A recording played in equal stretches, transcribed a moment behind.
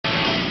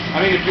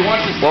I mean, if you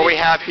want to see... What we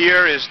have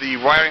here is the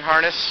wiring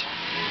harness.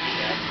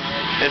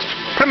 It's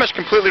pretty much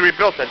completely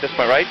rebuilt at this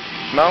point, right,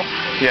 Mo?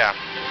 Yeah.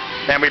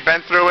 And we've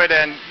been through it,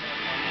 and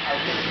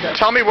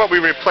tell me what we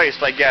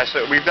replaced, I guess.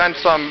 We've done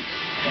some...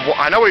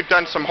 I know we've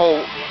done some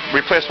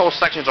replaced whole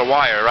sections of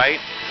wire, right?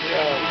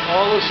 Yeah,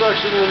 all the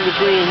section in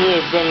between here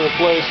has been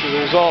replaced.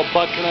 It was all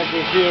butt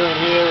connected here and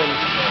here, and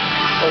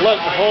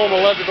home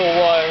electrical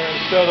wire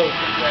instead of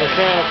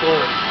mechanical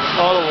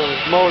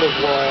automotive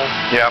wire.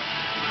 Yep.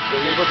 So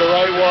you put the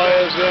right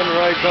wires in,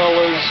 right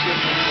colors,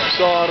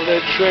 soldered it,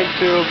 shrink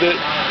tubed it,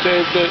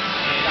 taped it,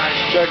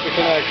 check the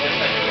connection.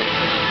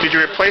 Did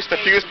you replace the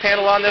fuse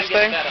panel on this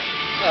thing?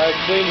 I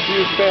cleaned the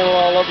fuse panel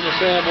all up in the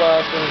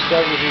sandblaster and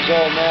stuff, which was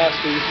all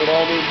nasty, put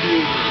all new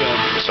fuses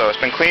in. So it's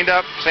been cleaned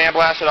up,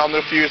 sandblasted, all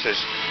new fuses.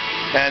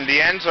 And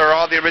the ends are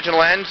all the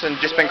original ends and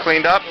just been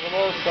cleaned up? For the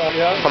most part,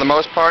 yeah. For the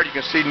most part, you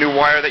can see new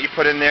wire that you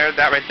put in there.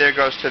 That right there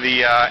goes to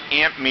the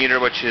amp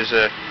meter, which is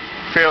a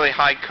fairly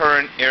high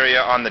current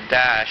area on the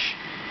dash.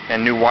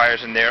 And new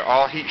wires in there,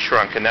 all heat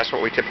shrunk, and that's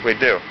what we typically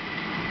do.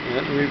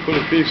 And we put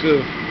a piece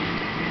of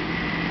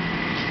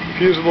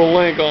fusible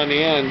link on the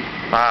end.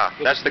 Ah,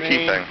 that's the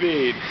key thing.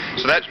 Feed,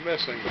 so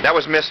that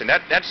was missing.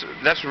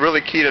 That's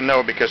really key to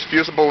know, because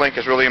fusible link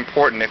is really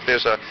important. If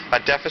there's a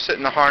deficit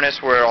in the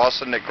harness where all of a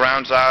sudden it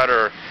grounds out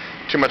or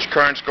too much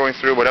current's going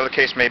through, whatever the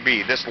case may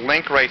be, this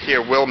link right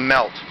here will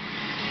melt.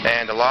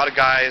 And a lot of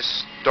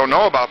guys don't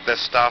know about this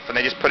stuff, and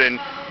they just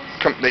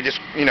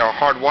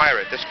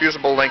hardwire it. This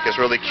fusible link is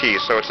really key,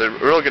 so it's a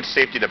really good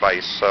safety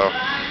device. So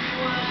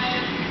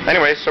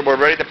anyway, so we're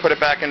ready to put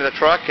it back into the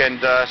truck and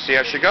see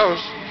how she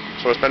goes.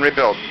 So it's been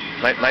rebuilt.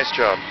 Nice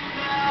job.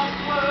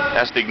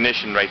 That's the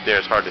ignition right there.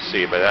 It's hard to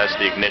see, but that's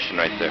the ignition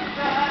right there.